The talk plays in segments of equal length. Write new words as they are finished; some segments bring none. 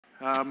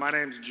My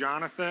name's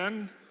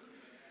Jonathan,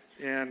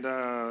 and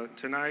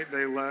tonight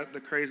they let the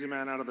crazy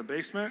man out of the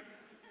basement,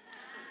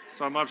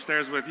 so I'm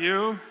upstairs with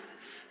you.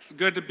 It's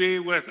good to be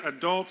with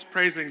adults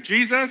praising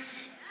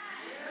Jesus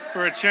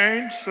for a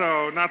change.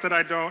 So not that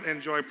I don't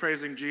enjoy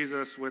praising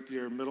Jesus with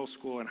your middle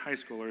school and high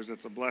schoolers.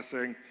 It's a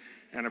blessing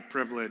and a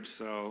privilege.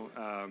 So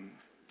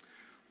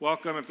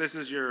welcome. If this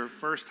is your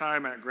first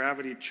time at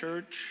Gravity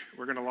Church,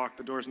 we're going to lock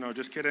the doors. No,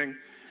 just kidding.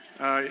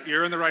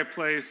 You're in the right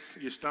place.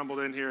 You stumbled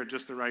in here at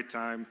just the right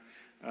time.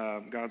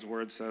 God's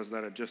word says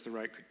that at just the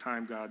right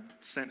time, God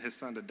sent his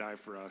son to die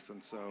for us.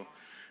 And so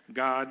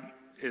God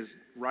is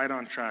right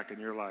on track in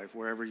your life,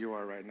 wherever you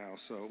are right now.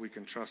 So we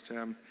can trust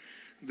him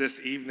this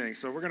evening.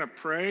 So we're going to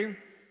pray,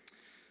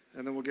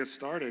 and then we'll get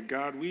started.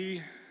 God,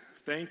 we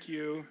thank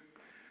you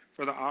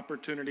for the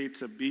opportunity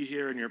to be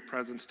here in your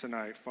presence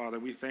tonight. Father,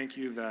 we thank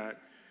you that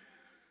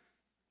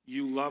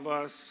you love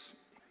us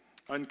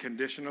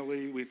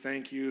unconditionally. We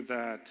thank you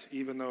that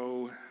even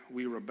though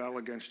we rebel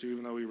against you,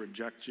 even though we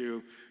reject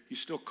you, you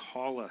still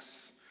call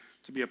us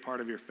to be a part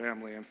of your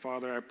family. And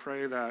Father, I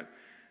pray that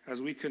as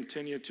we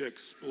continue to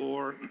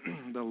explore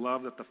the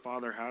love that the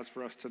Father has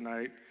for us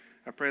tonight,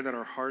 I pray that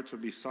our hearts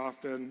would be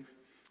softened,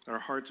 our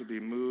hearts would be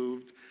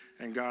moved,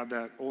 and God,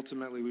 that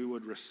ultimately we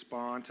would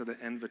respond to the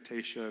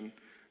invitation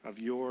of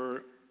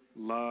your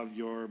love,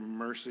 your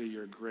mercy,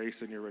 your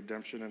grace, and your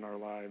redemption in our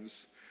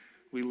lives.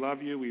 We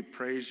love you, we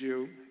praise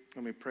you,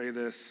 and we pray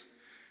this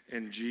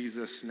in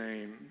Jesus'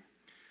 name.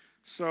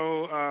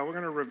 So we're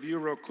going to review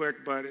real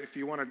quick, but if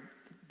you want to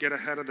get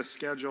ahead of the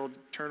schedule,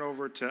 turn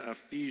over to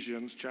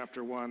Ephesians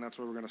chapter 1. That's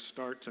where we're going to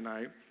start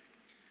tonight.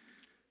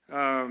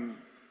 So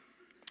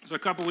a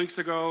couple weeks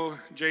ago,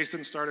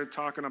 Jason started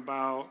talking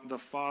about the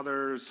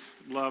Father's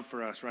love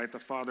for us, right? The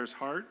Father's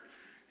heart.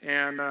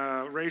 And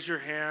raise your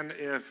hand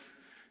if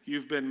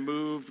you've been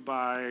moved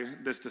by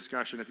this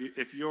discussion.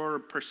 If your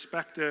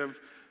perspective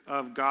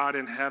of God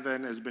in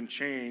heaven has been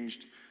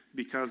changed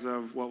because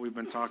of what we've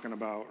been talking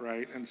about,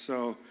 right? And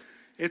so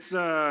it's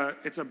a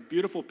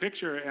beautiful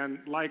picture. And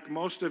like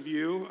most of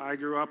you, I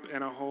grew up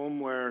in a home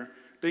where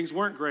things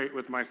weren't great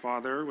with my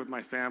father, with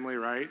my family,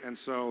 right? And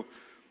so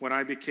when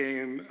I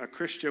became a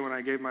Christian, when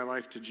I gave my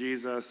life to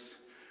Jesus,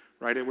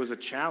 right, it was a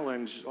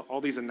challenge.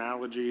 All these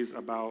analogies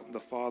about the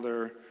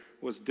Father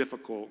was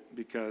difficult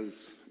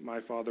because my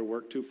father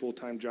worked 2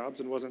 full-time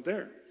jobs and wasn't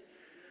there.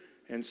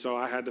 And so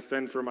I had to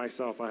fend for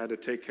myself. I had to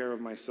take care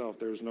of myself.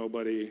 There was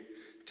nobody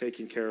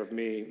taking care of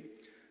me.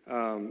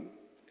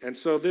 And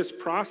so this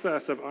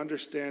process of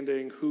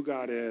understanding who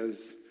God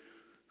is,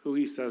 who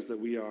he says that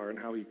we are, and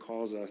how he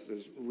calls us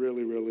is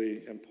really,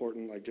 really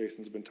important, like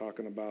Jason's been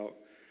talking about.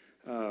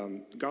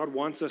 God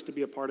wants us to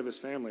be a part of his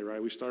family,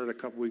 right? We started a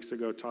couple weeks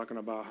ago talking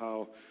about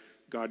how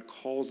God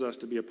calls us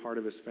to be a part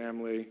of his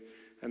family.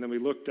 And then we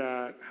looked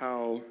at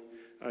how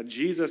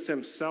Jesus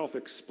himself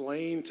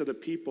explained to the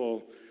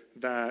people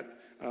that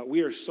we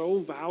are so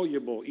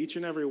valuable, each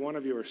and every one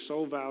of you are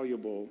so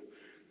valuable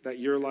that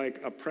you're like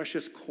a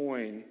precious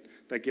coin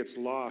that gets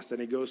lost, and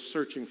he goes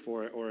searching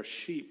for it, or a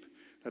sheep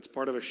that's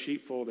part of a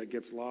sheepfold that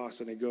gets lost,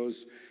 and he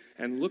goes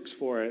and looks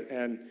for it.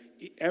 And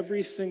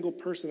every single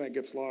person that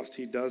gets lost,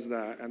 he does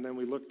that. And then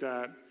we looked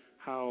at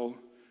how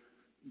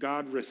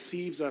God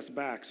receives us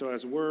back. So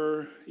as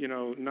we're,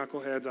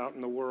 knuckleheads out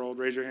in the world,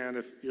 raise your hand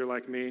if you're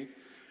like me,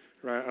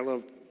 right? I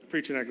love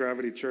preaching at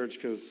Gravity Church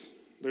because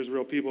there's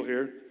real people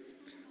here,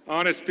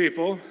 honest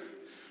people,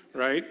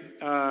 right?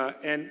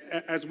 And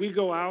as we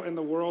go out in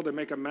the world and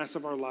make a mess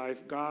of our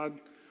life, God,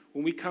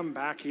 when we come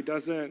back, he's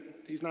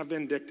not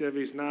vindictive.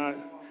 He's not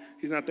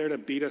there to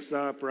beat us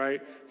up,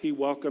 right? He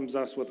welcomes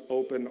us with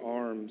open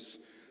arms.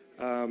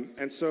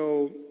 And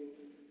so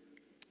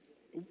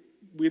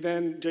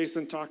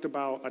Jason talked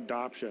about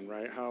adoption,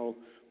 right? How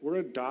we're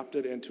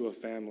adopted into a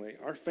family.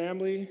 Our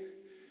family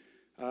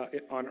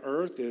on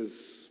earth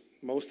is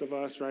most of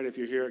us, right? If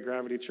you're here at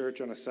Gravity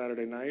Church on a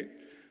Saturday night,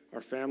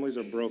 our families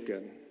are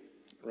broken,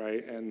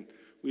 right? And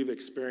we've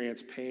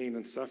experienced pain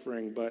and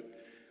suffering, but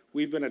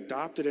we've been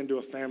adopted into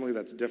a family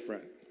that's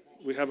different.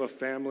 We have a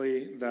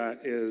family that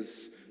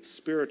is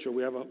spiritual.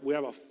 We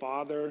have a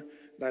Father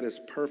that is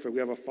perfect. We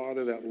have a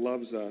Father that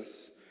loves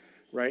us,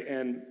 right?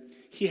 And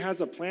he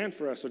has a plan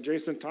for us. So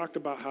Jason talked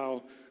about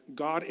how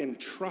God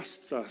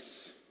entrusts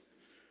us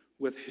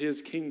with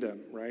his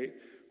kingdom, right?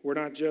 We're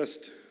not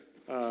just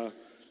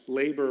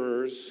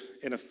laborers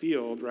in a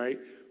field, right?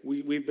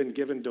 We've been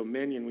given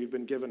dominion. We've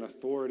been given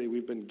authority.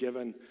 We've been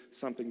given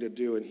something to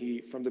do.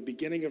 And from the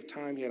beginning of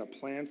time, he had a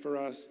plan for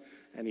us,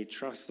 and he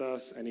trusts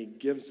us, and he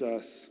gives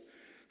us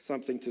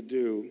something to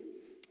do.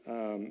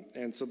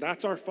 And so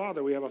that's our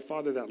Father. We have a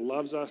Father that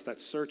loves us,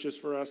 that searches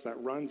for us,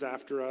 that runs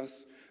after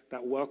us,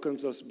 that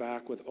welcomes us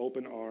back with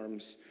open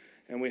arms.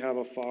 And we have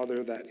a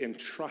Father that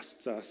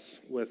entrusts us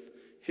with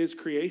his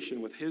creation,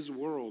 with his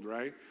world,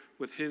 right?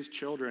 With his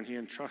children. He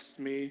entrusts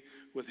me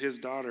with his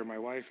daughter, my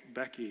wife,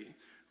 Becky,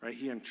 right?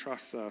 He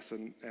entrusts us,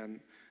 and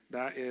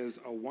that is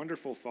a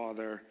wonderful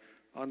Father,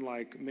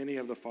 unlike many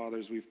of the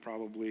fathers we've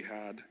probably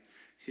had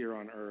here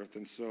on earth.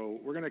 And so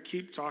we're going to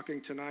keep talking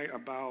tonight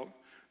about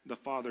the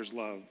Father's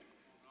love.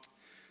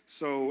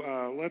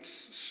 So let's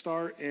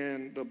start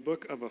in the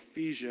book of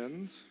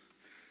Ephesians.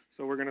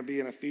 So we're going to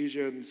be in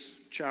Ephesians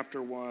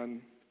chapter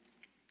 1,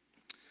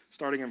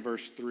 starting in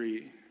verse 3.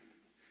 It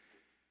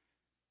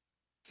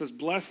says,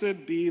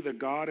 "Blessed be the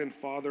God and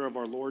Father of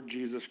our Lord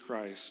Jesus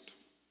Christ,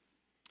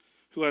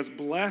 who has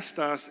blessed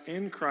us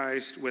in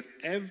Christ with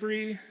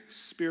every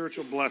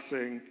spiritual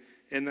blessing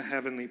in the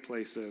heavenly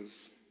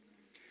places,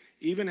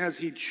 even as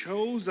he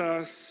chose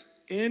us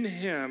in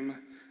him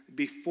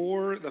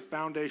before the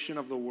foundation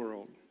of the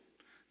world."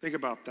 Think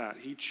about that.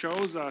 He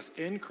chose us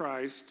in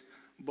Christ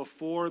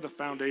before the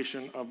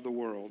foundation of the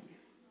world,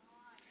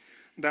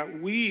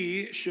 that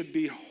we should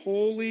be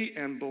holy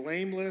and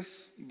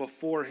blameless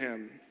before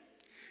him.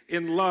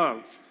 In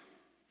love,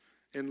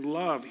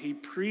 he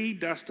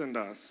predestined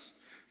us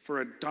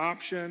for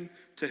adoption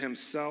to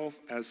himself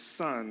as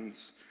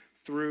sons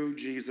through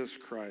Jesus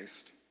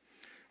Christ,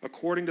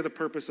 according to the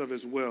purpose of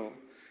his will,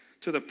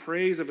 to the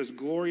praise of his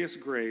glorious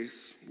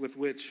grace with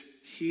which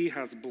he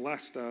has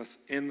blessed us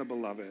in the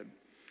beloved.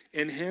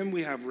 In him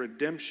we have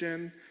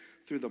redemption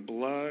through the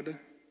blood,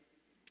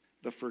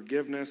 the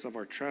forgiveness of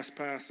our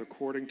trespass,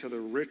 according to the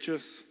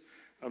riches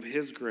of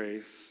his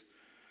grace,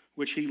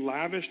 which he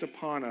lavished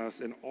upon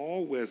us in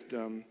all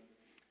wisdom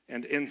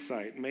and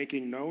insight,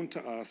 making known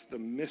to us the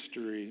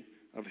mystery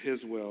of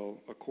his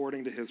will,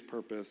 according to his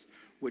purpose,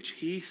 which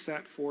he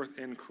set forth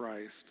in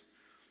Christ,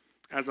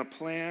 as a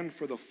plan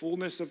for the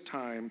fullness of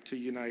time to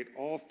unite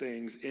all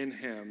things in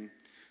him,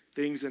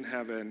 things in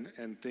heaven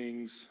and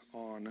things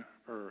on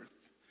earth.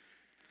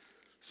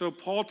 So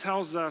Paul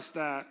tells us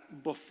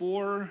that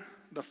before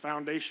the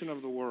foundation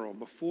of the world,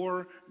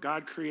 before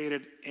God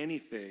created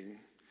anything,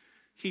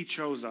 he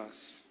chose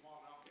us.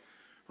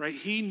 Right?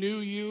 He knew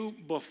you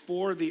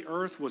before the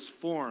earth was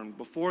formed,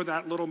 before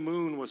that little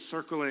moon was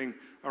circling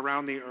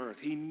around the earth.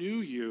 He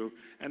knew you,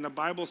 and the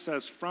Bible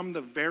says from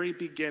the very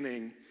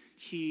beginning,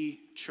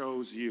 he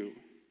chose you.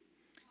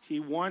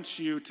 He wants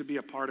you to be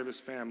a part of his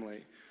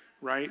family,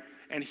 right?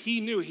 And he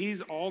knew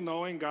he's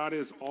all-knowing. God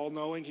is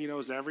all-knowing. He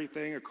knows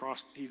everything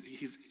across,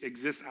 he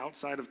exists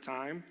outside of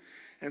time.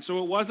 And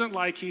so it wasn't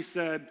like he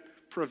said,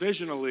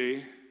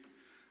 provisionally,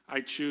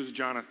 I choose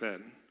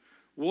Jonathan.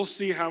 We'll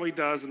see how he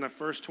does in the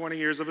first 20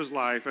 years of his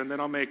life, and then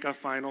I'll make a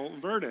final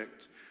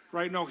verdict,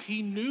 right? No,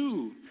 he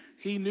knew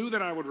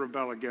that I would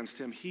rebel against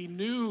him. He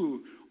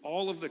knew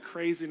all of the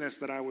craziness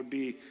that I would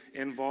be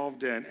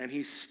involved in, and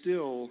he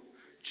still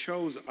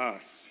chose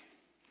us,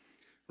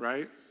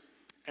 right?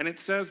 And it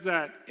says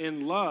that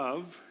in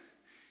love,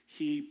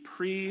 he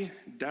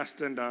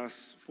predestined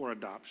us for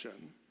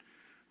adoption,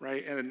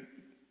 right? And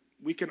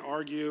we can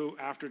argue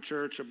after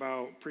church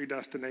about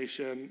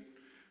predestination,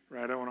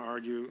 right? I don't want to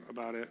argue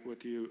about it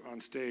with you on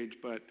stage,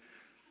 but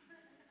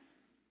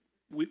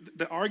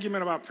the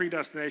argument about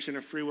predestination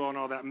and free will and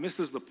all that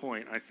misses the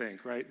point, I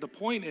think, right? The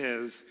point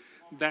is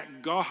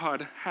that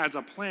God has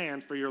a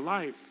plan for your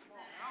life,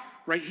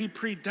 right? He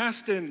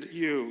predestined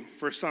you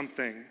for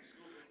something.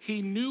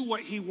 He knew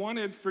what he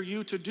wanted for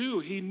you to do.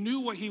 He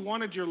knew what he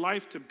wanted your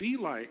life to be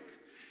like.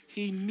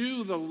 He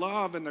knew the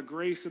love and the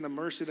grace and the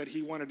mercy that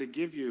he wanted to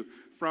give you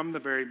from the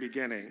very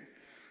beginning.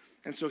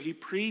 And so he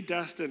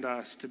predestined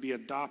us to be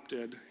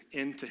adopted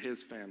into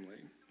his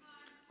family,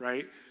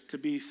 right? To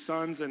be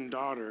sons and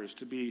daughters,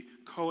 to be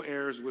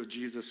co-heirs with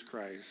Jesus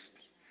Christ.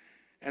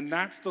 And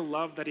that's the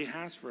love that he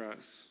has for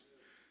us.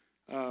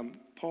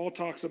 Paul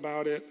talks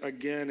about it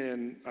again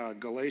in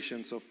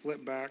Galatians. So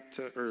flip back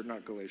to, or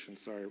not Galatians,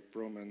 sorry,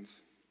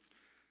 Romans.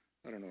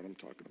 I don't know what I'm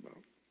talking about.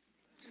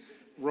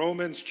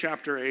 Romans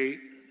chapter 8.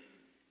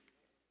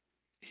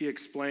 He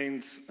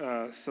explains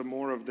some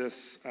more of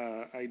this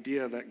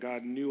idea that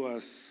God knew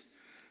us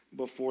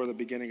before the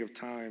beginning of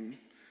time.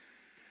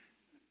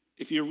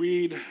 If you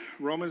read,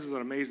 Romans is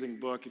an amazing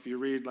book. If you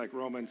read like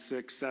Romans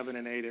 6, 7,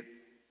 and 8, it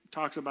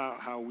talks about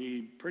how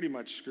we pretty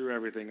much screw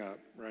everything up,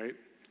 right?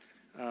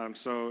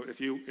 So if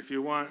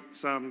you want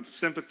some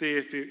sympathy,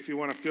 if you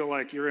want to feel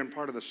like you're in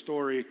part of the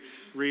story,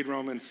 read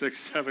Romans 6,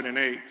 7, and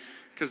 8.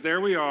 Because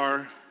there we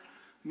are,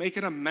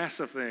 making a mess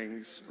of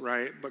things,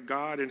 right? But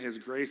God, in his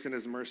grace and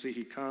his mercy,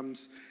 he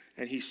comes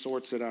and he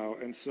sorts it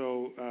out. And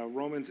so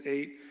Romans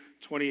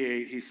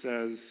 8:28, he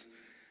says,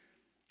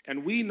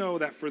 "And we know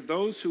that for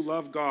those who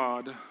love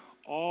God,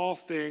 all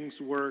things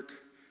work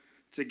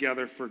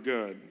together for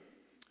good,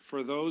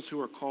 for those who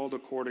are called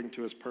according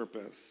to his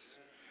purpose."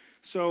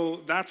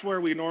 So that's where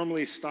we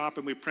normally stop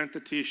and we print the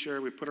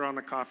t-shirt, we put it on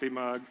the coffee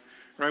mug,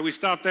 right? We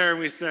stop there and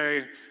we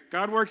say,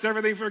 God works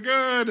everything for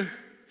good.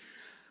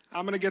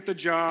 I'm going to get the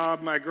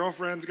job. My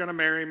girlfriend's going to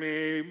marry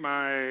me.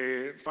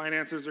 My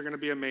finances are going to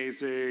be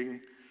amazing,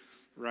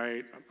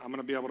 right? I'm going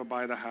to be able to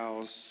buy the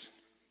house.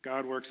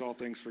 God works all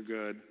things for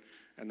good.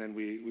 And then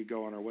we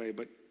go on our way.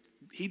 But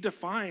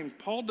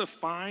Paul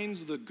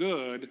defines the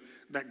good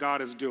that God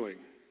is doing.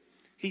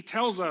 He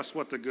tells us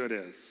what the good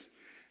is.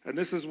 And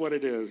this is what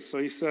it is. So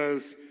he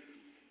says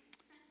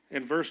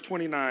in verse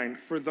 29,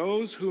 "For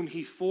those whom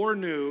he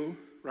foreknew,"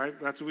 right?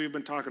 That's what we've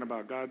been talking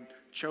about. God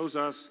chose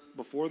us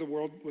before the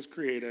world was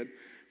created.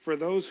 "For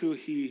those who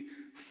he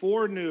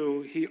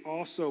foreknew, he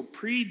also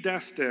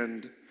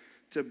predestined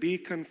to be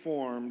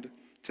conformed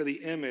to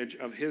the image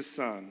of his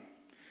Son,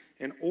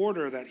 in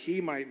order that he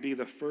might be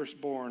the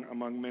firstborn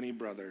among many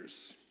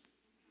brothers.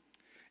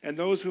 And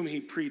those whom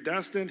he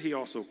predestined, he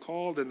also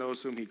called, and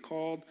those whom he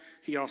called,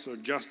 he also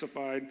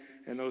justified,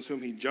 and those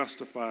whom he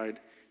justified,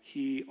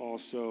 he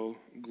also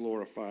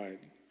glorified.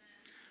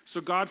 So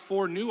God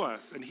foreknew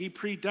us, and he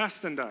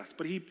predestined us,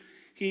 but he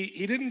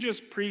didn't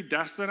just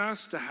predestine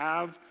us to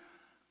have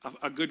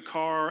a good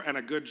car and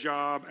a good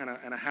job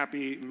and a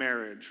happy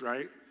marriage,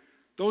 right?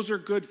 Those are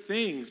good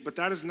things, but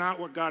that is not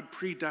what God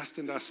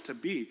predestined us to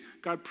be.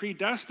 God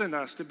predestined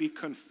us to be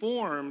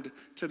conformed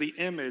to the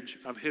image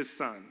of his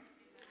Son,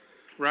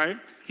 right?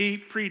 He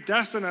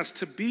predestined us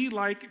to be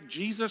like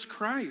Jesus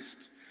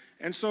Christ.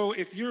 And so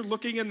if you're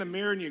looking in the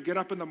mirror and you get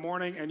up in the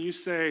morning and you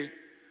say,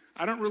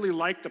 I don't really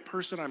like the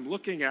person I'm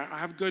looking at, I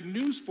have good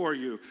news for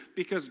you,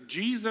 because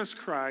Jesus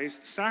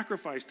Christ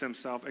sacrificed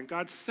himself and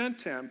God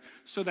sent him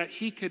so that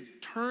he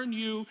could turn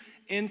you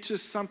into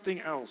something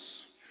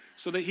else,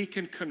 so that he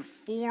can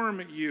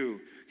conform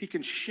you, he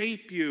can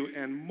shape you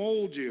and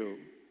mold you.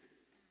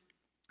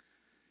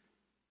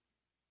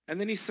 And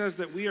then he says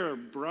that we are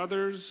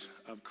brothers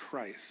of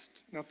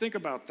Christ. Now think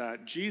about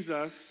that.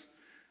 Jesus,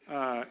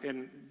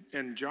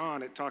 in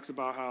John, it talks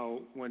about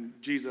how when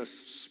Jesus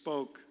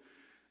spoke,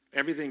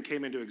 everything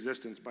came into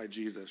existence by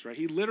Jesus, right?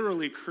 He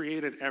literally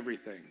created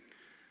everything.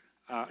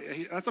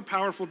 That's a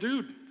powerful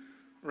dude,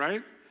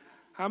 right?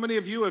 How many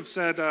of you have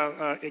said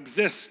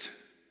exist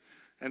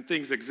and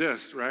things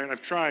exist, right?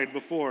 I've tried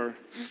before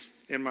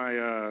in my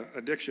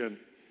addiction.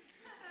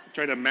 I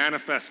try to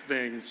manifest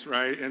things,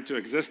 right, into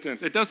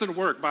existence. It doesn't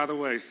work, by the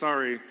way.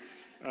 Sorry.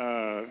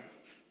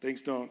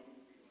 Things don't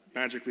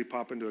magically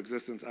pop into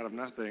existence out of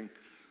nothing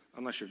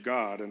unless you're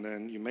God, and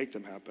then you make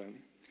them happen.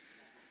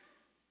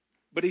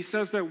 But he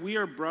says that we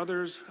are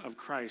brothers of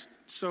Christ.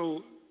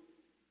 So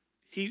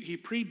he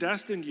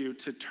predestined you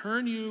to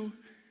turn you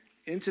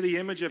into the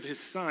image of his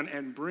Son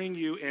and bring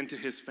you into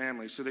his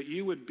family so that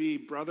you would be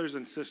brothers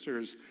and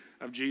sisters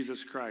of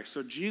Jesus Christ.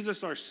 So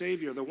Jesus, our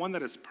Savior, the one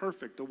that is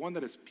perfect, the one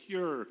that is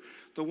pure,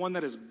 the one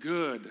that is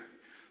good,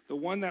 the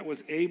one that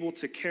was able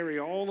to carry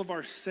all of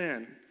our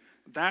sin,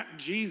 that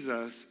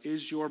Jesus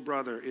is your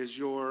brother, is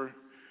your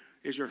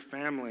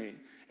family.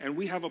 And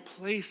we have a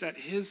place at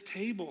his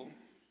table,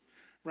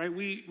 right?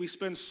 We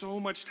spend so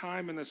much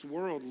time in this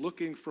world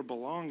looking for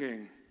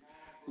belonging,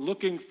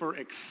 looking for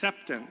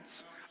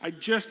acceptance.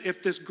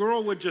 If this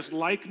girl would just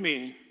like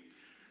me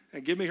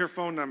and give me her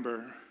phone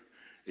number,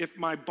 if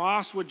my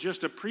boss would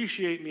just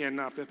appreciate me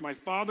enough, if my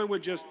father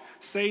would just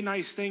say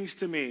nice things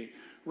to me,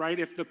 right?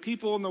 If the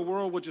people in the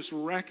world would just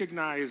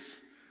recognize,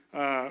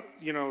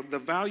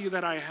 the value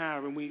that I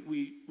have, and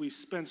we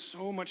spend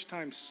so much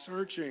time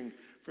searching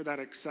for that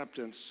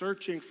acceptance,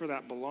 searching for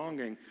that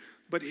belonging.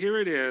 But here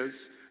it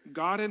is,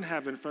 God in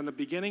heaven from the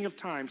beginning of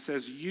time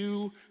says,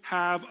 you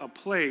have a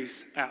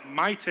place at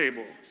my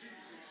table.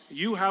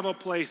 You have a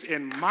place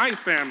in my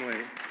family.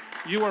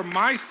 You are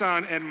my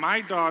son and my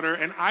daughter,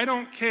 and I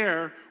don't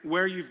care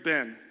where you've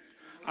been.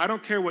 I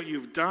don't care what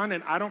you've done,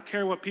 and I don't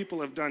care what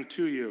people have done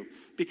to you,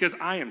 because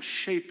I am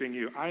shaping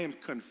you. I am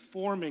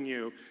conforming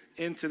you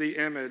into the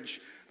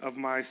image of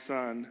my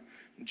Son,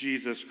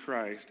 Jesus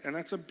Christ. And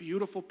that's a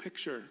beautiful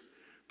picture,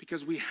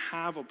 because we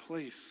have a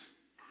place,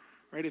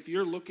 right? If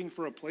you're looking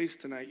for a place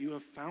tonight, you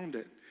have found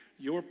it.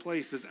 Your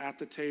place is at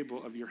the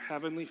table of your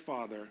heavenly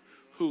Father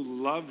who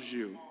loves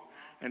you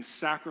and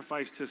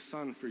sacrificed his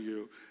Son for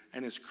you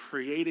and is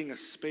creating a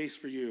space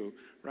for you,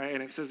 right?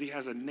 And it says he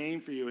has a name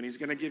for you, and he's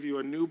going to give you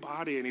a new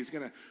body, and he's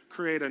going to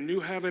create a new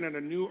heaven and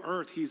a new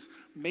earth. He's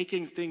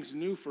making things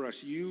new for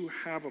us. You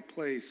have a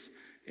place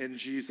in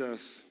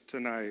Jesus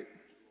tonight.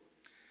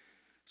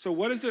 So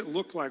what does it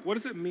look like? What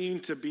does it mean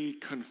to be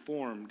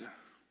conformed,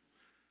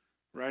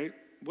 right?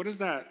 What does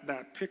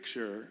that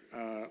picture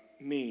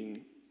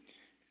mean?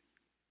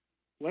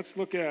 Let's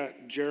look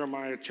at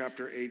Jeremiah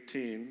chapter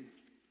 18.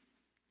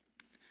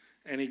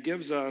 And he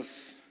gives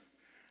us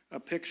a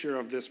picture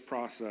of this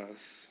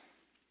process.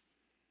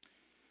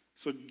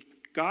 So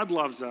God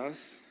loves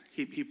us.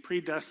 He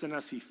predestined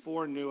us. He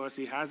foreknew us.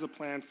 He has a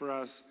plan for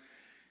us.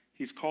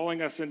 He's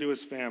calling us into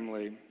his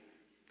family.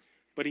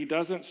 But he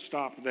doesn't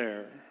stop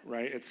there,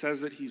 right? It says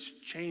that he's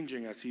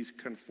changing us. He's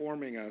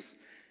conforming us.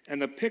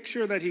 And the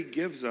picture that he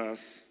gives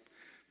us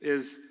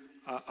is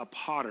a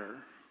potter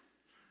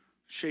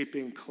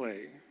shaping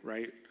clay,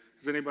 right?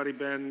 Has anybody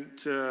been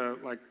to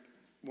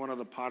one of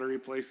the pottery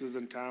places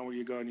in town where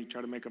you go and you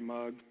try to make a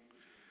mug?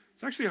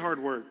 It's actually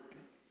hard work.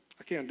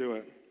 I can't do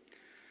it.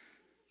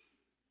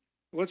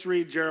 Let's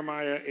read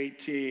Jeremiah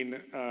 18,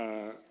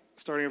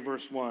 starting in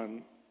verse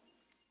 1.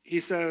 He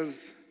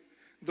says,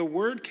 "The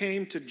word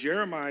came to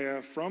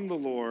Jeremiah from the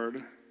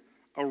Lord,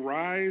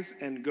 arise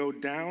and go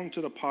down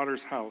to the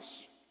potter's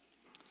house,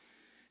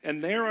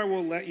 and there I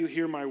will let you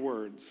hear my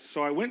words.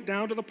 So I went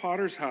down to the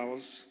potter's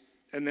house,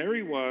 and there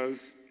he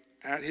was,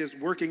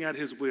 working at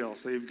his wheel."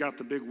 So you've got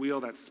the big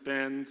wheel that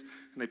spins,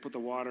 and they put the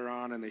water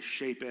on, and they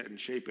shape it and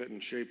shape it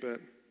and shape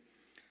it.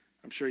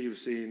 I'm sure you've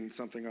seen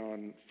something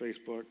on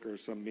Facebook or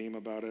some meme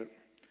about it.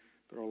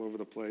 They're all over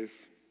the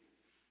place.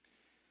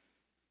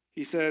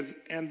 He says,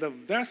 and the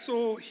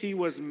vessel he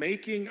was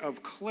making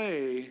of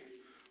clay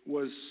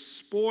was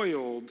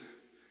spoiled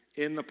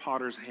in the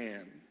potter's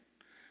hand.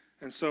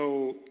 And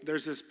so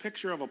there's this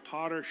picture of a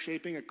potter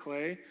shaping a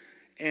clay,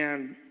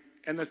 and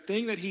the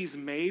thing that he's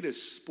made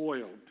is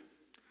spoiled,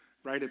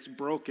 right? It's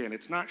broken.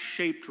 It's not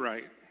shaped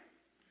right,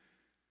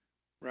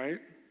 right?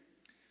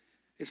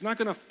 It's not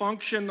going to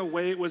function the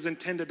way it was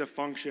intended to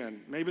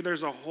function. Maybe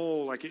there's a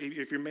hole, like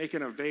if you're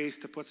making a vase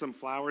to put some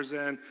flowers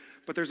in,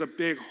 but there's a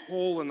big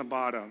hole in the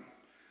bottom,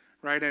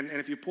 right? And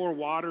if you pour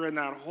water in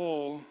that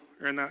hole,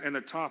 or in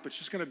the top, it's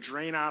just going to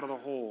drain out of the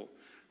hole,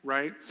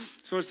 right?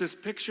 So it's this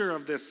picture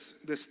of this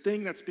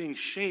thing that's being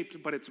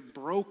shaped, but it's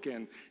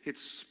broken,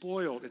 it's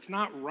spoiled, it's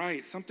not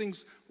right.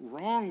 Something's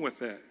wrong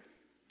with it.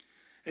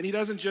 And he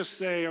doesn't just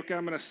say, okay,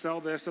 I'm going to sell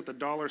this at the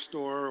dollar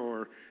store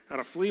or at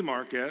a flea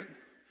market,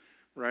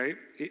 right?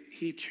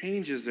 He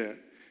changes it.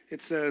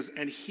 It says,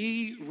 and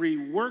he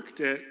reworked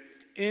it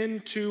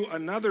into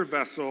another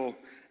vessel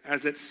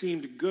as it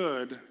seemed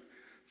good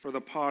for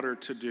the potter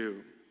to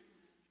do.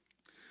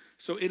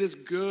 So it is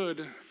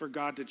good for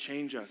God to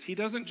change us. He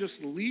doesn't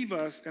just leave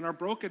us in our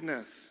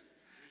brokenness.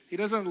 He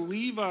doesn't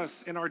leave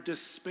us in our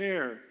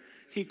despair.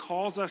 He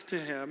calls us to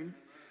him.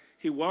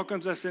 He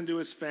welcomes us into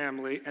his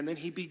family, and then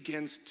he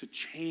begins to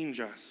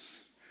change us,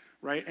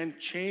 right? And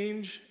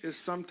change is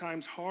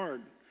sometimes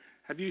hard.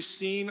 Have you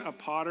seen a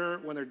potter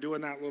when they're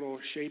doing that little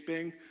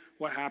shaping?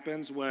 What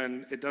happens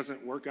when it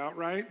doesn't work out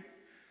right?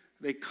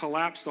 They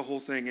collapse the whole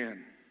thing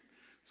in.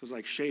 So it's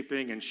like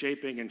shaping and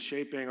shaping and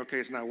shaping. Okay,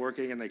 it's not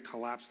working, and they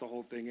collapse the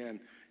whole thing in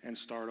and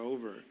start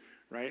over,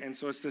 right? And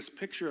so it's this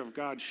picture of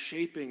God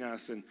shaping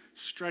us and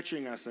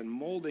stretching us and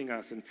molding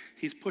us, and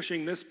he's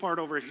pushing this part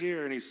over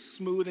here, and he's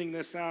smoothing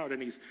this out,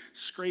 and he's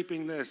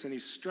scraping this, and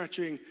he's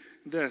stretching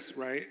this,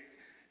 right?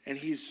 And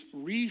he's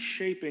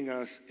reshaping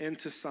us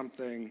into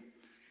something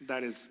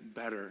that is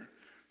better,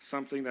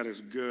 something that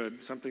is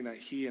good, something that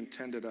he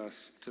intended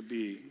us to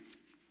be.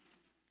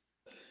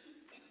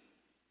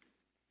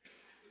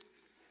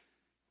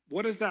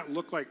 What does that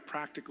look like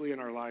practically in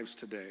our lives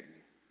today?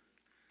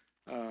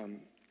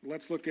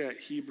 Let's look at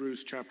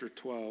Hebrews chapter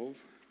 12.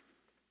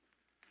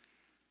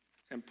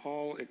 And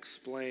Paul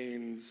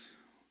explains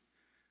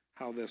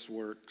how this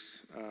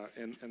works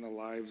in the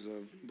lives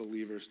of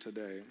believers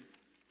today.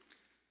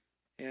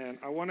 And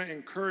I want to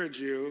encourage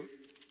you,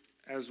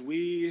 as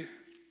we've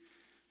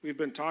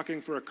been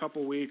talking for a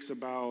couple weeks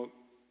about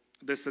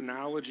this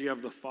analogy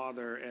of the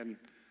Father, and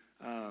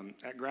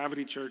at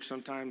Gravity Church,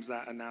 sometimes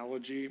that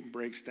analogy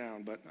breaks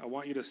down, but I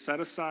want you to set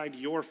aside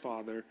your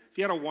father. If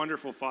you had a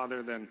wonderful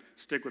father, then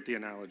stick with the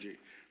analogy.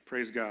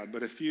 Praise God.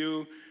 But if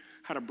you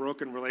had a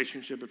broken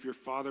relationship, if your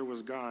father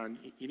was gone,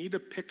 you need to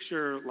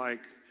picture like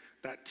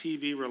that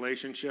TV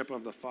relationship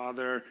of the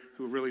father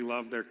who really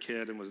loved their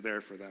kid and was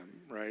there for them,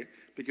 right?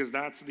 Because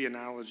that's the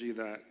analogy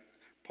that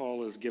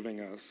Paul is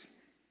giving us.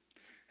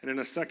 And in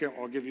a second,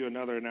 I'll give you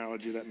another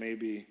analogy that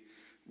maybe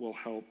will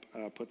help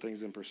put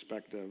things in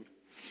perspective.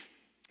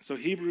 So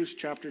Hebrews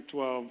chapter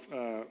 12,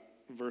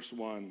 verse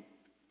 1.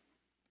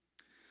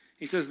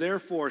 He says,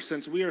 therefore,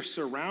 since we are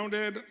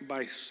surrounded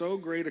by so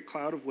great a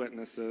cloud of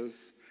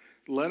witnesses,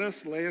 let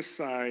us lay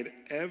aside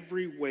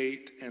every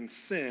weight and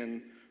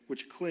sin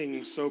which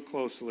clings so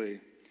closely,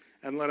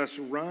 and let us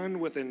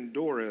run with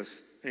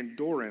endurance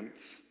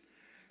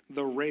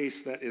the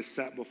race that is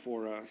set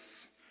before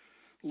us,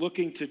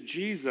 looking to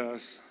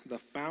Jesus, the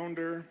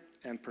founder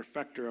and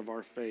perfecter of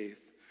our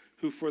faith,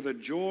 who for the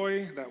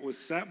joy that was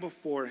set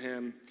before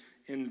him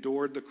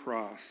endured the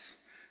cross,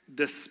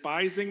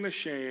 despising the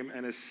shame,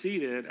 and is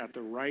seated at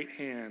the right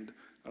hand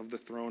of the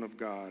throne of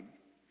God.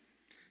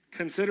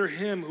 Consider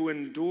him who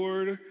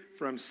endured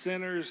from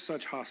sinners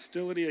such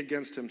hostility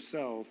against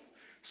himself,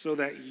 so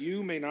that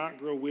you may not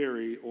grow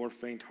weary or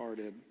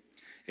faint-hearted.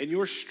 In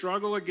your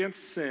struggle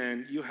against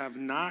sin, you have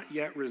not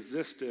yet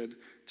resisted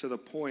to the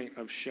point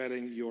of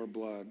shedding your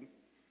blood.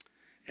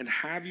 And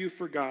have you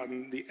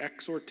forgotten the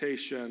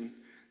exhortation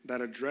that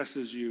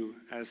addresses you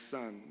as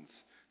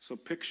sons? So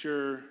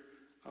picture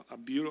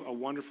a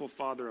wonderful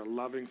father, a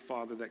loving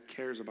father that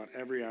cares about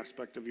every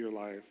aspect of your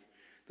life.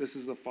 This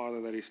is the father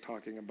that he's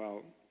talking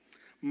about.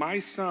 My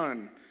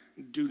son,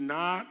 do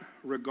not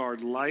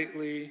regard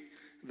lightly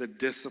the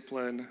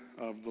discipline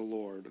of the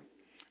Lord,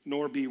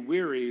 nor be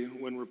weary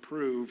when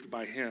reproved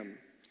by him.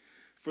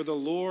 For the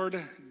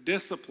Lord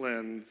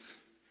disciplines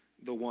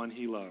the one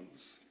he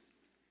loves.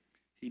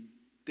 He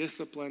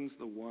disciplines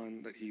the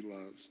one that he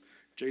loves.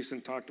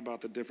 Jason talked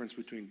about the difference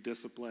between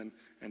discipline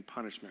and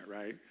punishment,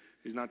 right?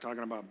 He's not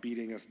talking about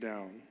beating us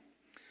down.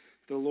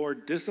 The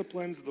Lord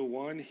disciplines the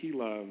one he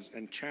loves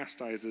and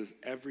chastises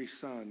every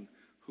son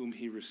whom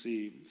he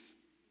receives.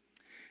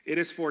 It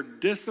is for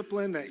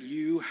discipline that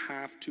you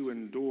have to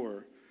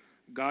endure.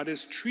 God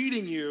is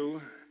treating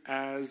you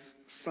as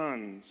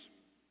sons.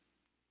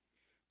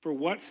 For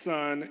what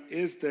son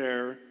is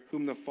there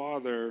whom his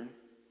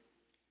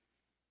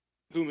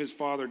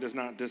father does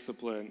not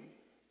discipline?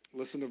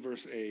 Listen to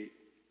verse 8.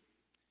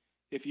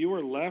 If you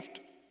are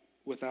left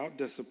without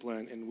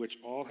discipline in which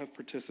all have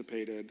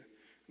participated,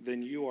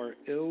 then you are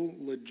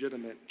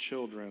illegitimate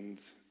children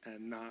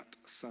and not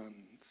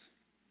sons.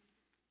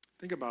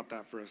 Think about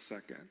that for a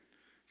second.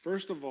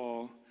 First of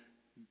all,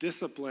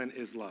 discipline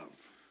is love,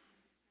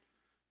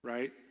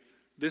 right?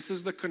 This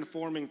is the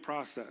conforming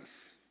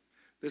process.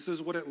 This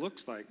is what it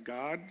looks like.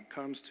 God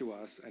comes to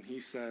us and he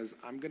says,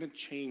 I'm going to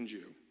change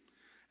you.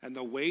 And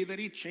the way that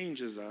he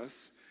changes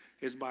us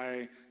is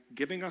by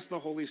giving us the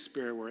Holy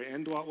Spirit. We're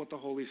indwelt with the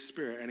Holy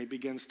Spirit, and he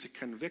begins to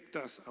convict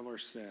us of our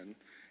sin.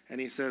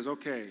 And he says,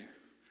 okay,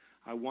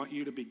 I want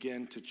you to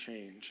begin to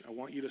change. I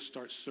want you to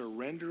start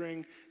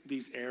surrendering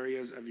these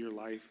areas of your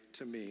life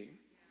to me.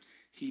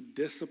 He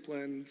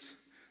disciplines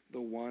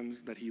the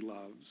ones that he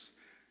loves.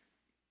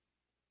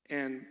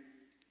 And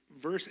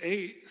verse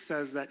 8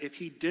 says that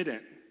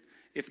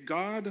if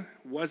God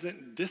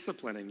wasn't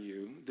disciplining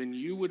you, then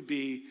you would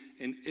be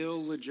an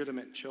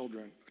illegitimate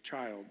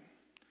child,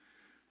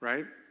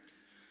 right?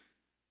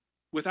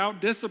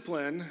 Without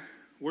discipline,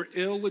 we're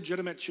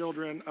illegitimate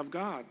children of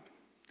God.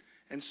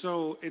 And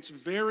so it's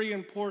very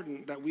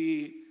important that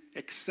we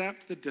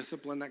accept the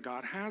discipline that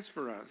God has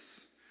for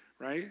us,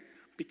 right?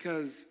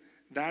 Because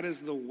that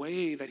is the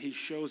way that he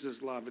shows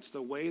his love. It's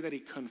the way that he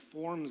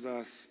conforms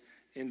us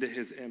into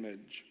his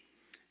image.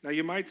 Now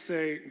you might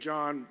say,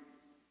 John,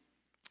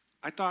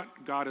 I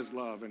thought God is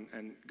love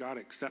and God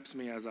accepts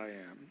me as I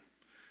am,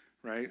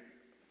 right?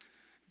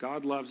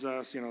 God loves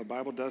us. The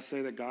Bible does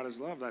say that God is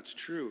love. That's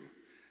true.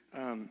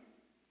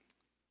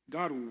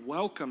 God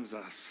welcomes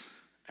us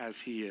as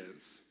he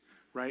is,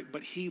 right?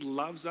 But he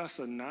loves us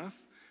enough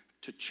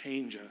to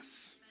change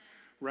us,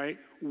 right?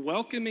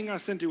 Welcoming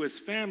us into his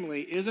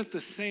family isn't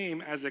the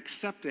same as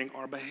accepting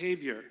our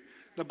behavior.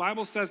 The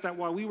Bible says that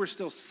while we were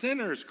still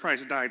sinners,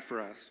 Christ died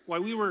for us.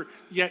 While we were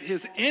yet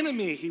his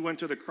enemy, he went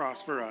to the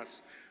cross for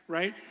us,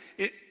 right?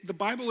 The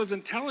Bible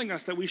isn't telling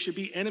us that we should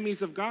be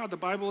enemies of God. The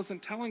Bible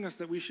isn't telling us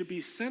that we should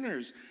be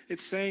sinners.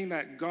 It's saying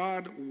that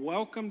God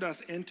welcomed us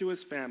into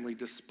his family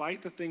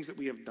despite the things that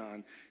we have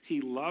done.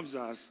 He loves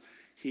us.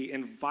 He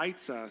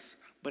invites us,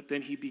 but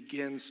then he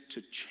begins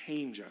to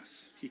change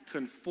us. He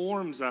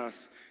conforms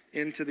us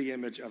into the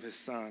image of his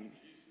son.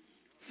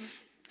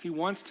 He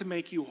wants to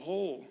make you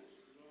whole,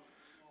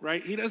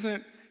 right? He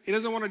doesn't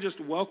want to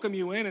just welcome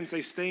you in and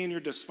say, stay in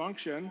your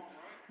dysfunction.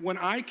 When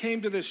I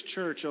came to this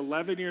church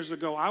 11 years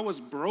ago, I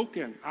was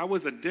broken. I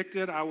was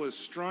addicted. I was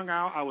strung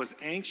out. I was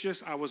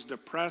anxious. I was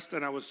depressed,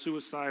 and I was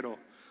suicidal.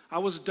 I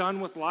was done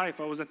with life.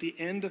 I was at the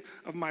end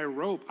of my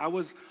rope. I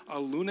was a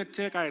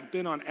lunatic. I had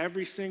been on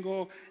every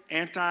single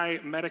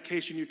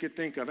anti-medication you could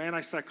think of,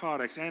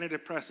 antipsychotics,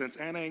 antidepressants,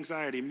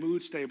 anti-anxiety,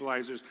 mood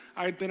stabilizers.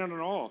 I had been on it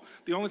all.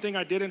 The only thing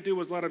I didn't do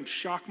was let them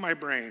shock my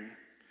brain,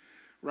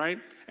 right?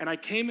 And I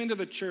came into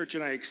the church,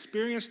 and I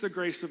experienced the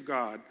grace of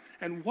God.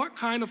 And what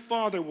kind of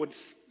father would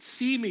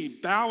see me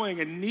bowing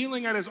and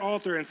kneeling at his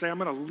altar and say, I'm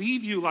going to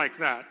leave you like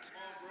that?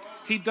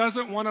 He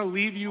doesn't want to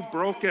leave you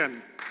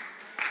broken.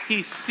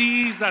 He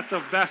sees that the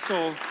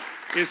vessel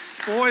is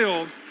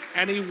spoiled,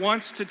 and he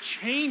wants to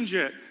change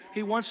it.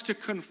 He wants to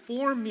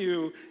conform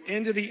you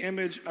into the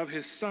image of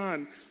his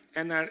son,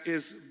 and that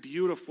is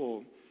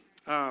beautiful.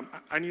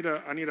 I need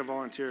a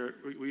volunteer.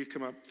 Will you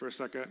come up for a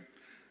second?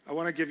 I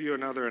want to give you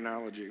another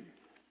analogy.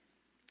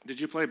 Did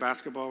you play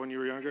basketball when you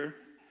were younger?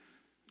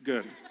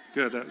 Good,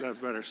 that's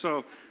better.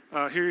 So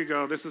here you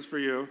go, this is for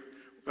you.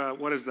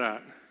 What is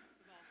that?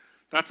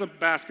 That's a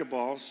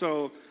basketball.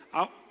 So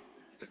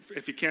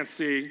if you can't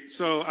see,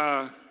 so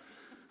I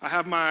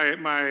have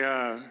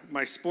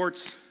my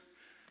sports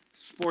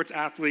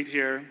athlete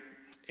here,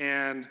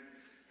 and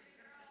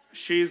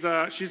she's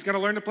gonna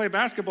learn to play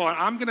basketball, and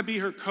I'm gonna be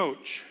her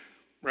coach,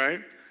 right?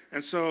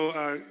 And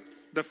so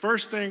the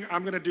first thing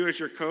I'm gonna do as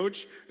your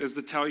coach is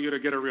to tell you to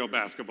get a real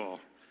basketball,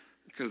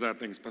 because that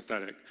thing's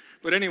pathetic.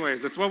 But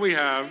anyways, that's what we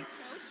have.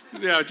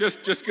 Yeah,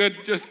 just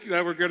good, just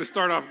that we're going to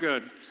start off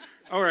good.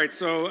 All right,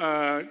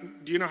 so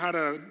do you know how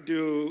to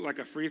do like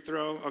a free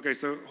throw? Okay,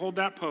 so hold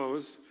that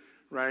pose,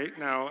 right?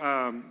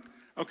 Now,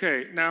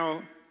 okay,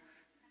 now,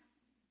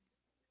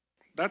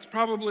 that's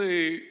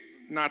probably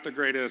not the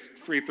greatest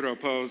free throw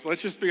pose.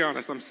 Let's just be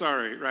honest, I'm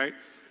sorry, right?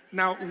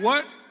 Now,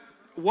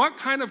 what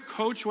kind of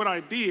coach would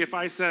I be if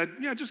I said,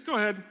 yeah, just go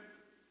ahead,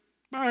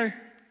 bye?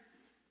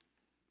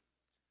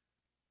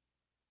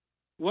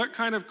 What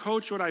kind of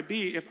coach would I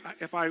be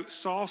if I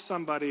saw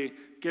somebody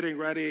getting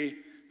ready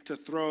to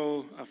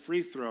throw a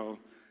free throw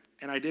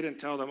and I didn't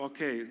tell them,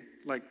 okay,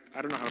 like,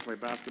 I don't know how to play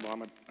basketball.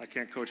 I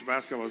can't coach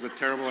basketball. It's a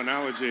terrible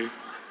analogy,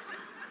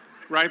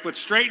 right? But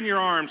straighten your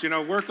arms,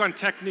 work on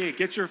technique,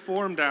 get your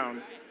form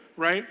down,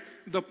 right?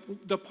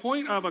 The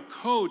point of a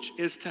coach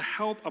is to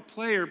help a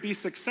player be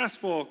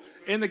successful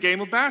in the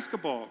game of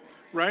basketball,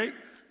 right?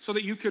 So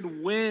that you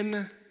could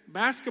win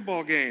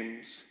basketball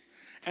games.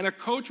 And a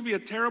coach would be a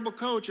terrible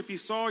coach if he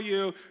saw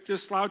you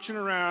just slouching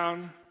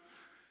around,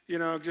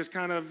 just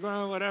kind of,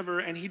 whatever,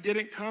 and he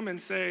didn't come and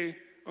say,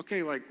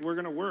 okay, like, we're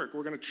going to work,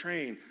 we're going to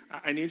train.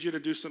 I need you to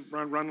do some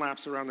run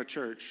laps around the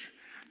church,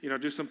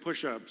 do some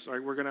push-ups. All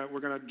right, we're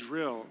going to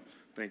drill.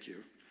 Thank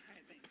you.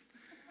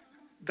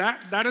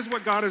 That is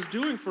what God is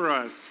doing for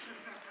us.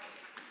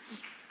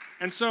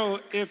 And so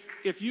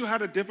if you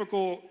had a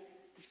difficult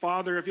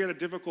father, if you had a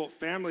difficult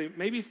family,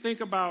 maybe think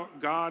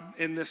about God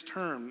in this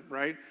term,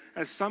 right?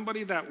 As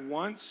somebody that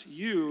wants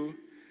you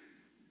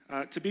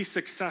to be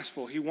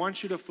successful. He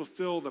wants you to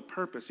fulfill the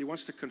purpose. He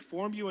wants to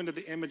conform you into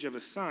the image of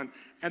his son.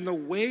 And the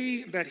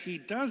way that he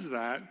does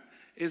that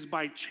is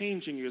by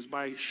changing you, is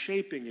by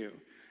shaping you.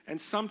 And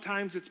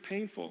sometimes it's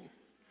painful,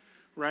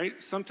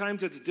 right?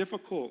 Sometimes it's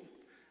difficult.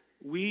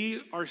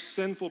 We are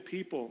sinful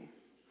people.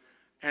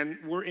 And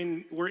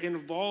we're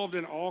involved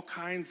in all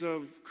kinds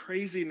of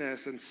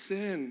craziness and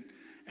sin,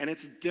 and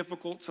it's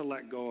difficult to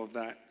let go of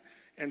that.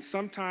 And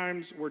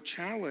sometimes we're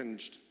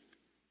challenged,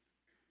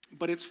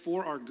 but it's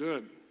for our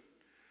good,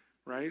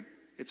 right?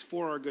 It's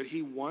for our good.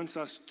 He wants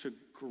us to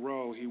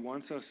grow. He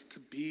wants us to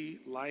be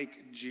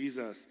like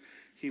Jesus.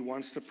 He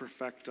wants to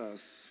perfect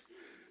us.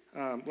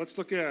 Let's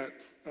look at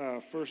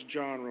 1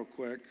 John real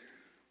quick.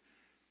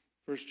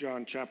 1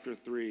 John chapter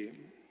 3.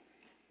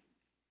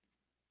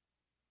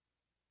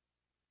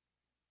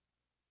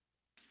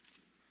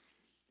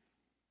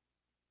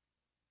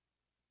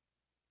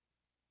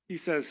 He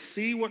says,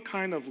 "See what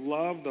kind of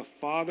love the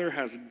Father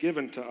has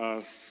given to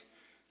us,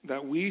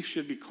 that we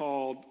should be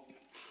called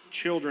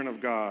children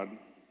of God,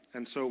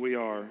 and so we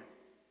are.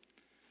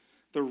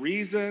 The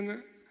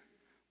reason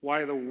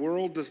why the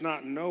world does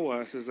not know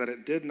us is that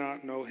it did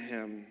not know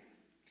him.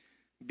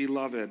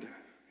 Beloved,"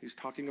 he's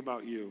talking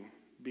about you,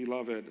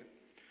 "beloved,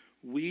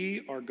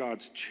 we are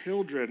God's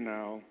children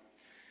now,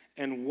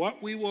 and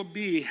what we will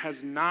be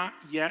has not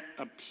yet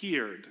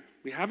appeared."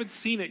 We haven't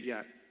seen it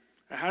yet.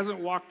 It hasn't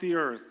walked the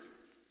earth.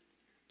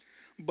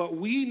 "But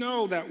we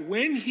know that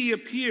when he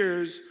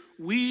appears,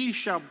 we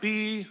shall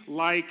be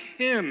like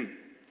him,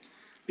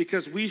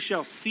 because we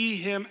shall see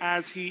him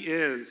as he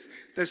is."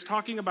 That's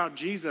talking about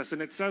Jesus,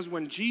 and it says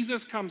when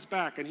Jesus comes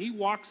back and he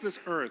walks this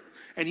earth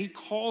and he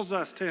calls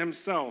us to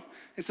himself,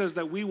 it says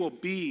that we will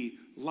be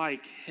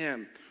like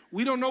him.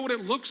 We don't know what it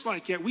looks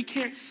like yet. We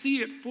can't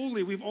see it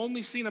fully. We've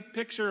only seen a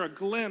picture, a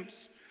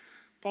glimpse.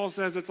 Paul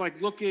says it's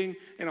like looking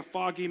in a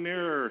foggy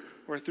mirror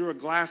or through a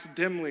glass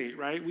dimly,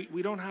 right?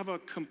 We don't have a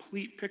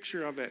complete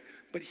picture of it,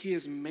 but he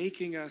is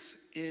making us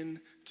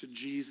into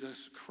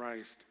Jesus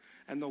Christ.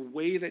 And the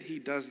way that he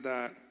does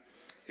that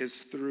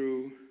is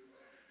through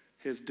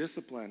his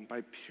discipline,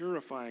 by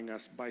purifying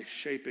us, by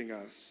shaping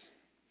us.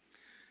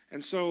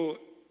 And so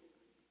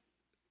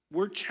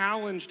we're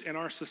challenged in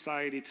our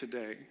society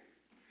today.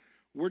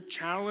 We're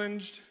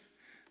challenged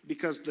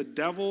because the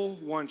devil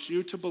wants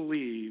you to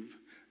believe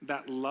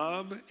that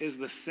love is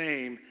the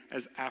same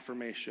as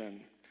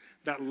affirmation,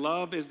 that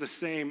love is the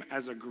same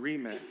as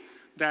agreement,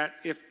 that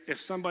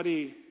if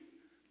somebody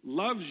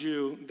loves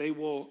you, they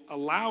will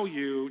allow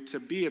you to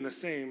be in the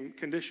same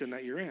condition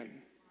that you're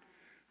in,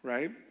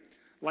 right?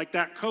 Like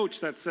that coach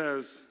that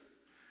says,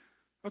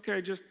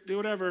 "Okay, just do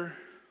whatever.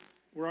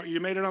 You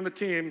made it on the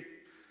team.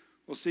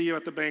 We'll see you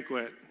at the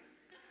banquet,"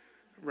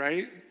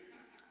 right?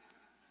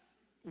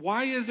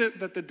 Why is it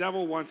that the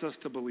devil wants us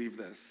to believe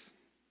this?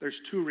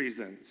 There's two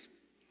reasons.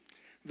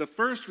 The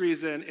first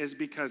reason is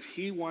because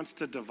he wants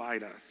to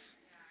divide us.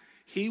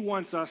 He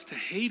wants us to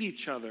hate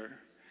each other.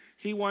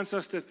 He wants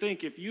us to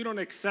think, if you don't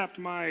accept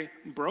my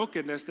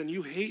brokenness, then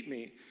you hate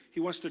me. He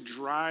wants to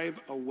drive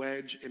a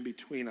wedge in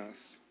between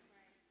us.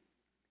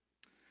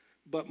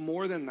 But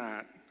more than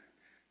that,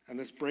 and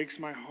this breaks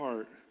my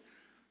heart,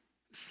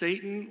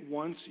 Satan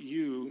wants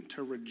you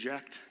to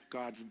reject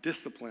God's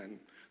discipline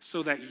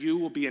so that you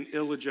will be an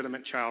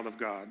illegitimate child of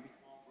God.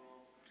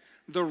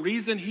 The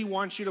reason he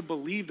wants you to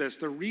believe this,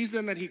 the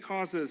reason that he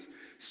causes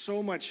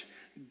so much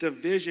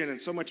division and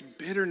so much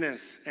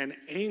bitterness and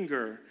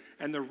anger,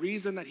 and the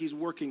reason that he's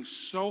working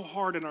so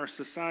hard in our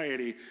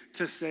society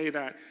to say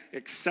that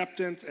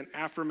acceptance and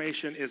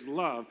affirmation is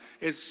love,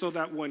 is so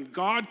that when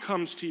God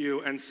comes to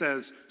you and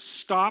says,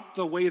 "Stop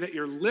the way that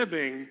you're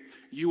living,"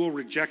 you will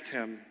reject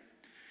him.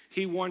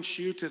 He wants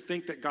you to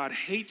think that God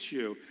hates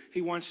you. He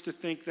wants to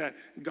think that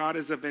God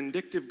is a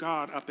vindictive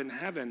God up in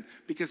heaven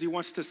because he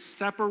wants to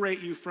separate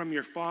you from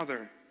your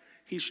Father.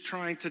 He's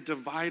trying to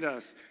divide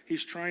us.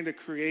 He's trying to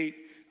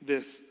create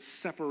this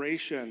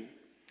separation.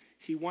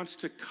 He wants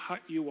to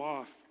cut you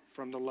off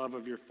from the love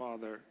of your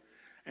Father.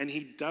 And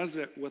he does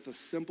it with a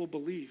simple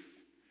belief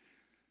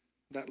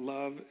that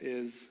love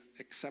is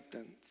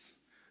acceptance.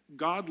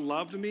 God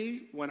loved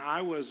me when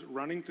I was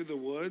running through the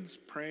woods,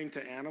 praying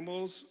to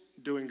animals,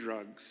 doing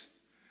drugs.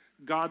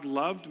 God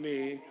loved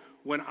me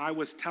when I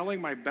was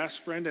telling my best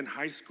friend in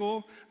high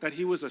school that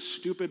he was a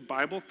stupid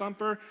Bible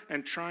thumper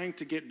and trying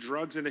to get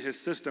drugs into his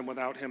system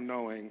without him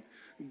knowing.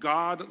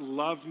 God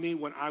loved me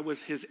when I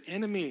was his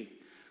enemy.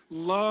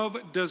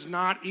 Love does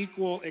not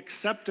equal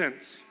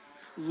acceptance.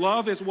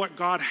 Love is what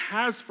God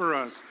has for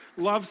us.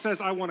 Love says,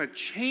 "I want to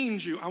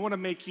change you. I want to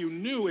make you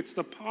new." It's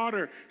the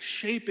potter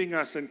shaping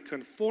us and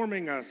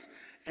conforming us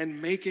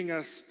and making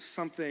us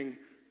something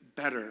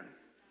better.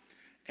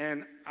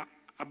 And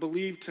I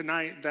believe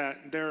tonight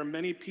that there are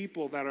many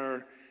people that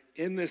are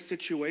in this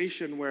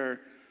situation where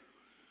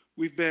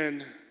we've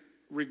been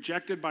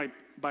rejected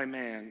by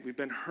man. We've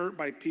been hurt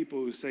by people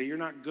who say, "You're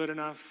not good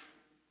enough.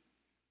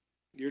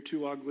 You're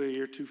too ugly,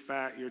 you're too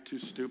fat, you're too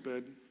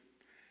stupid.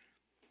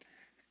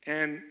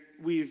 And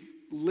we've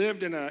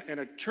lived in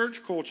a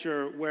church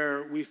culture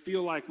where we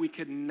feel like we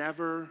could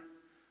never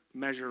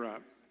measure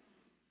up.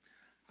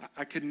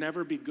 I could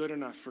never be good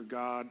enough for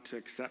God to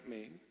accept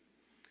me.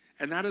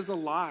 And that is a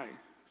lie.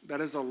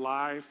 That is a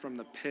lie from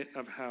the pit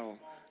of hell.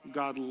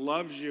 God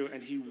loves you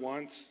and he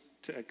wants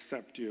to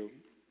accept you.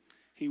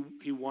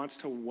 He wants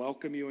to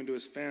welcome you into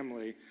his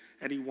family,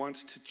 and he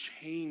wants to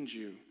change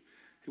you.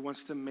 He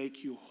wants to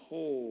make you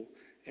whole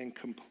and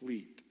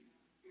complete.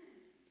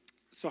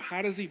 So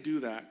how does he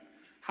do that?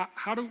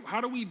 How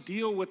do we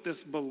deal with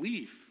this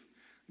belief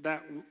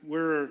that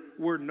we're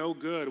no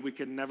good, we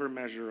can never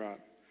measure up?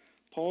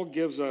 Paul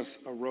gives us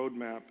a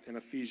roadmap in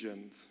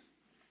Ephesians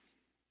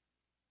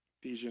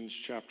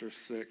chapter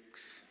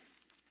 6.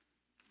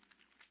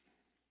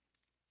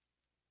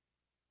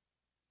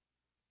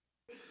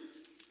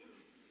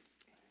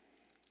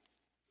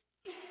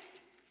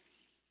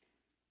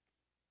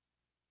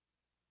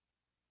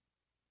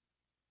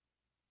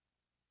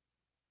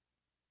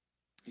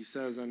 He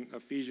says in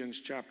Ephesians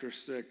chapter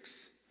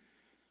 6,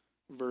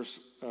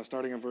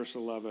 starting in verse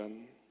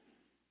 11,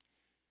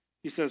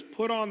 he says,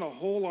 "Put on the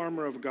whole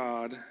armor of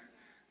God,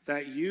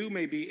 that you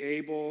may be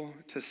able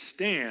to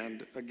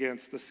stand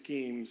against the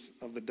schemes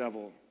of the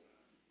devil.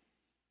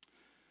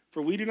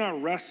 For we do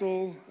not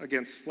wrestle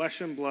against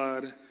flesh and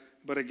blood,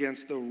 but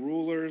against the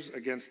rulers,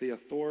 against the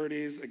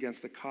authorities,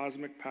 against the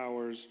cosmic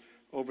powers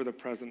over the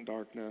present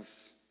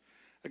darkness,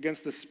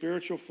 against the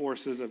spiritual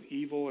forces of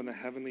evil in the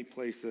heavenly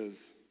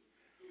places.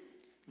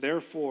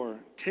 Therefore,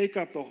 take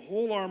up the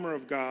whole armor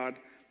of God,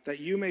 that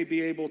you may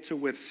be able to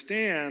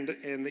withstand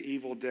in the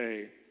evil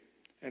day,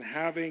 and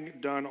having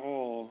done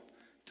all,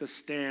 to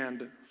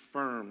stand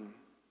firm.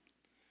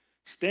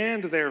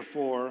 Stand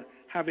therefore,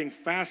 having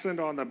fastened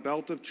on the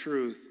belt of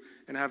truth,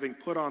 and having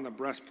put on the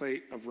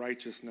breastplate of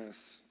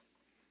righteousness.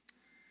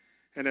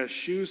 And as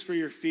shoes for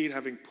your feet,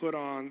 having put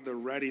on the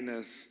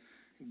readiness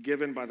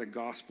given by the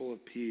gospel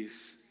of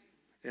peace.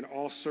 In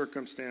all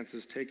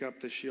circumstances, take up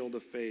the shield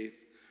of faith,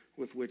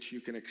 with which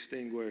you can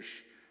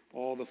extinguish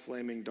all the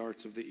flaming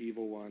darts of the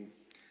evil one.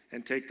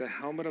 And take the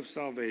helmet of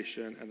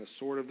salvation and the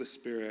sword of the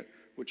Spirit,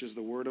 which is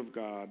the word of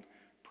God,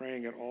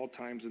 praying at all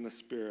times in the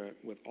Spirit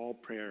with all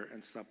prayer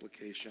and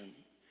supplication."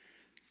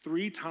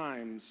 3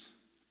 times,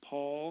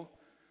 Paul,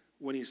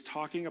 when he's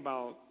talking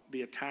about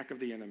the attack of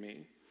the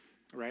enemy,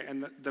 right?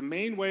 And the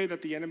main way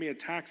that the enemy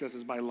attacks us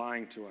is by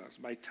lying to us,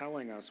 by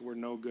telling us we're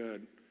no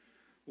good,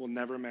 we'll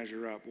never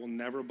measure up, we'll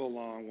never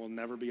belong, we'll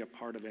never be a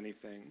part of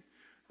anything,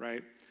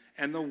 right?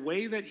 And the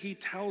way that he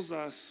tells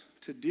us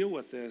to deal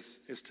with this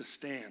is to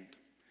stand.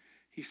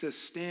 He says,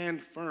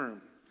 stand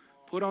firm.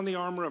 Put on the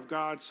armor of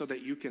God so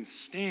that you can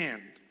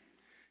stand.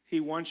 He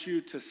wants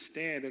you to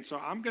stand. And so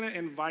I'm going to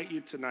invite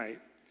you tonight,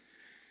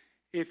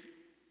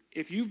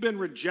 if you've been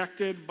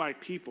rejected by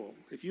people,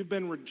 if you've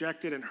been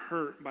rejected and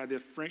hurt by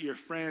your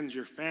friends,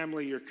 your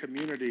family, your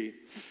community,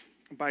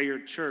 by your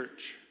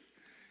church,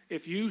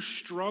 if you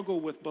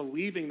struggle with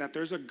believing that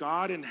there's a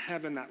God in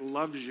heaven that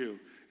loves you,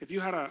 if you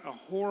had a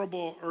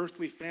horrible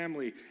earthly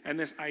family and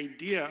this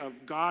idea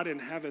of God in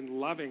heaven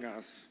loving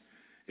us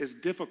is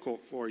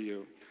difficult for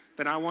you,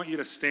 then I want you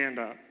to stand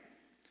up.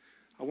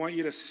 I want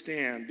you to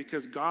stand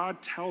because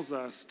God tells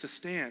us to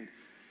stand.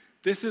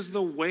 This is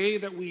the way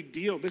that we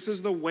deal. This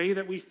is the way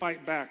that we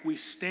fight back. We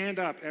stand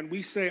up and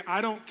we say,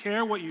 I don't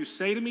care what you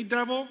say to me,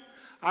 devil.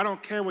 I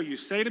don't care what you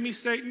say to me,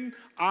 Satan.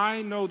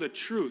 I know the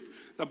truth.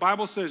 The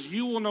Bible says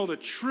you will know the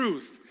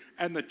truth,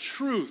 and the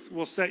truth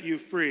will set you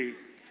free.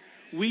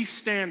 We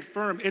stand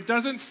firm. It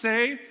doesn't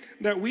say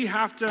that we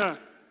have to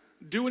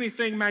do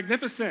anything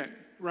magnificent,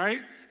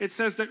 right? It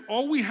says that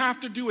all we have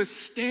to do is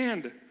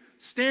stand.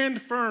 Stand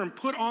firm.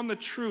 Put on the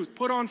truth.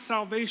 Put on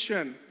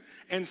salvation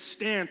and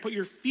stand. Put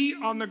your feet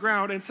on the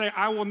ground and say,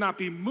 I will not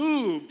be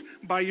moved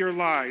by your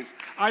lies.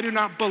 I do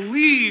not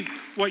believe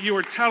what you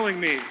are telling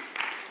me.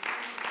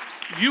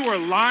 You are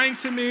lying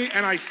to me,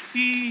 and I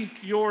see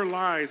your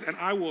lies, and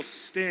I will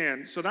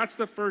stand. So that's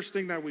the first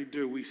thing that we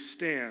do. We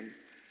stand.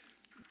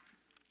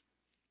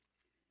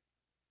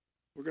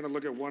 We're going to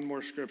look at one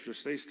more scripture.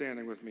 Stay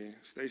standing with me.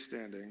 Stay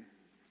standing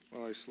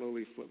while I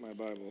slowly flip my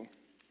Bible.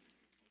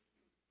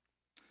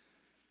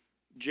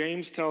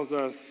 James tells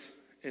us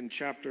in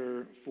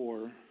chapter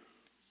 4,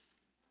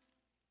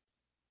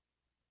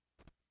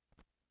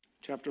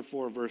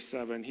 verse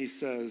 7, he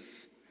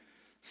says,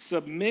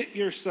 "Submit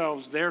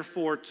yourselves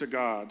therefore to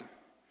God.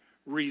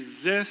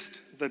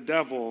 Resist the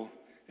devil,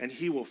 and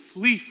he will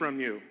flee from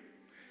you."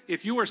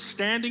 If you are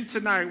standing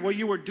tonight, what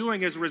you are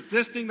doing is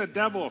resisting the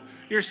devil.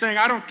 You're saying,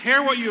 I don't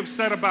care what you have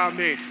said about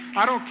me.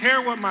 I don't care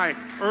what my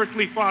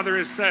earthly father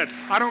has said.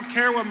 I don't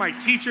care what my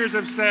teachers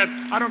have said.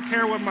 I don't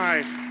care what my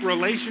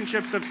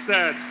relationships have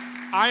said.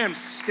 I am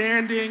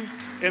standing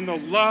in the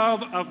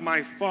love of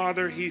my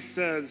Father. He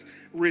says,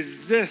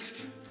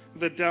 resist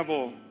the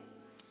devil,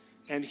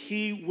 and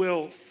he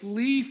will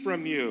flee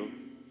from you.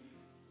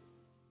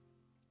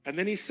 And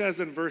then he says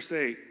in verse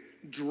 8,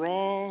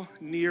 draw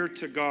near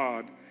to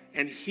God,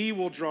 and he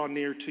will draw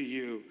near to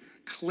you.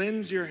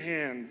 Cleanse your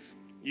hands,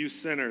 you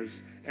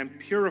sinners, and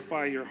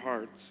purify your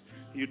hearts,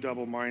 you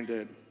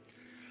double-minded.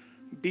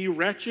 Be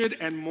wretched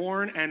and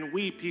mourn and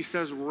weep. He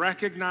says,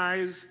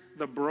 recognize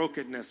the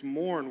brokenness,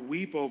 mourn,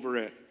 weep over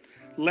it.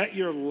 Let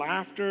your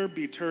laughter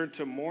be turned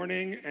to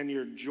mourning and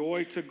your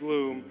joy to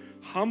gloom.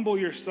 Humble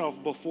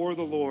yourself before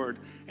the Lord,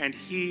 and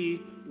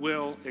he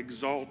will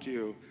exalt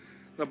you.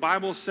 The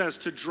Bible says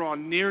to draw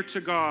near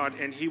to God,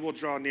 and he will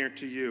draw near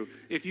to you.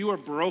 If you are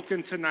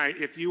broken tonight,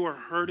 if you are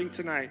hurting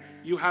tonight,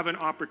 you have an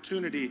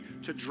opportunity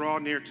to draw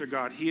near to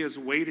God. He is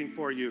waiting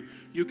for you.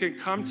 You can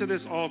come to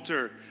this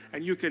altar,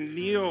 and you can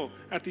kneel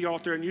at the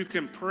altar, and you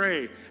can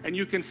pray, and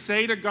you can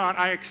say to God,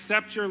 I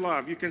accept your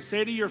love. You can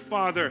say to your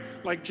Father,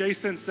 like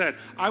Jason said,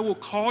 I will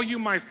call you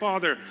my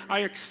Father. I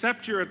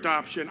accept your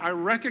adoption. I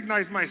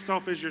recognize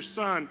myself as your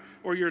son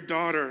or your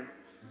daughter.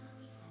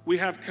 We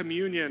have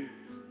communion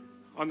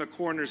on the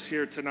corners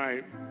here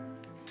tonight.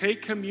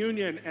 Take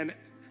communion and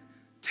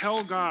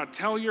tell God,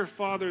 tell your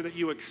Father that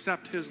you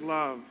accept his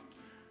love,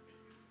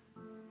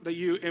 that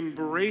you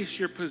embrace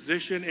your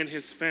position in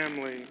his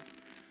family.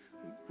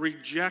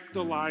 Reject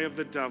the lie of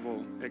the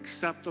devil.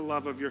 Accept the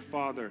love of your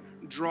Father.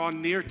 Draw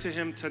near to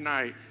him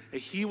tonight,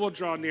 and he will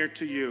draw near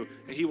to you,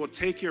 and he will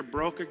take your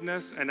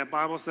brokenness, and the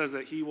Bible says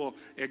that he will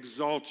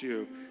exalt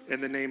you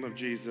in the name of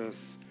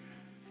Jesus.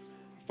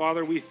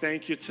 Father, we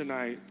thank you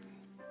tonight.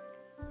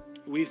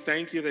 We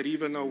thank you that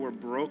even though we're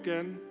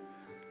broken,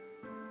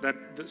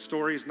 that the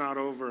story's not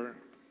over.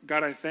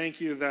 God, I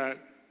thank you that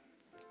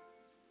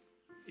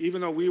even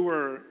though we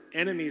were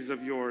enemies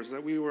of yours,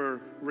 that we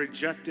were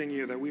rejecting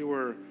you, that we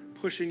were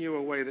pushing you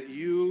away, that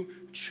you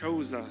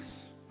chose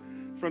us.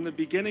 From the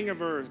beginning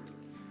of earth,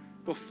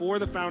 before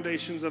the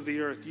foundations of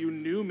the earth, you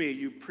knew me,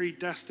 you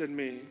predestined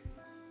me.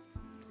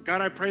 God,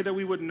 I pray that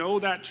we would know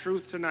that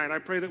truth tonight. I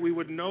pray that we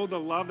would know the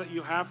love that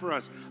you have for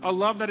us, a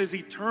love that is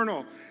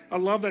eternal, a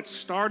love that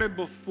started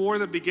before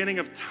the beginning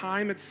of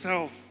time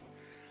itself,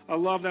 a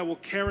love that will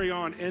carry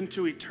on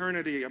into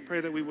eternity. I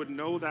pray that we would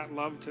know that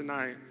love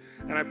tonight.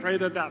 And I pray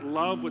that that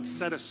love would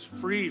set us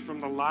free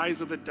from the lies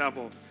of the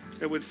devil.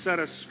 It would set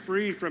us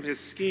free from his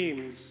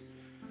schemes.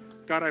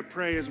 God, I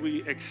pray as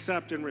we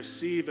accept and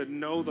receive and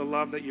know the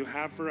love that you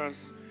have for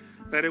us,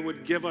 that it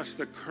would give us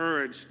the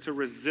courage to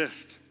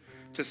resist,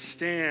 to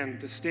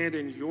stand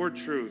in your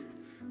truth,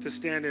 to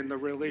stand in the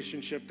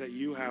relationship that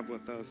you have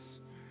with us.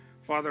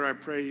 Father, I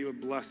pray you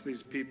would bless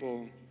these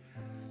people,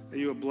 that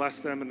you would bless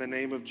them in the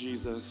name of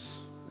Jesus.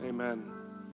 Amen.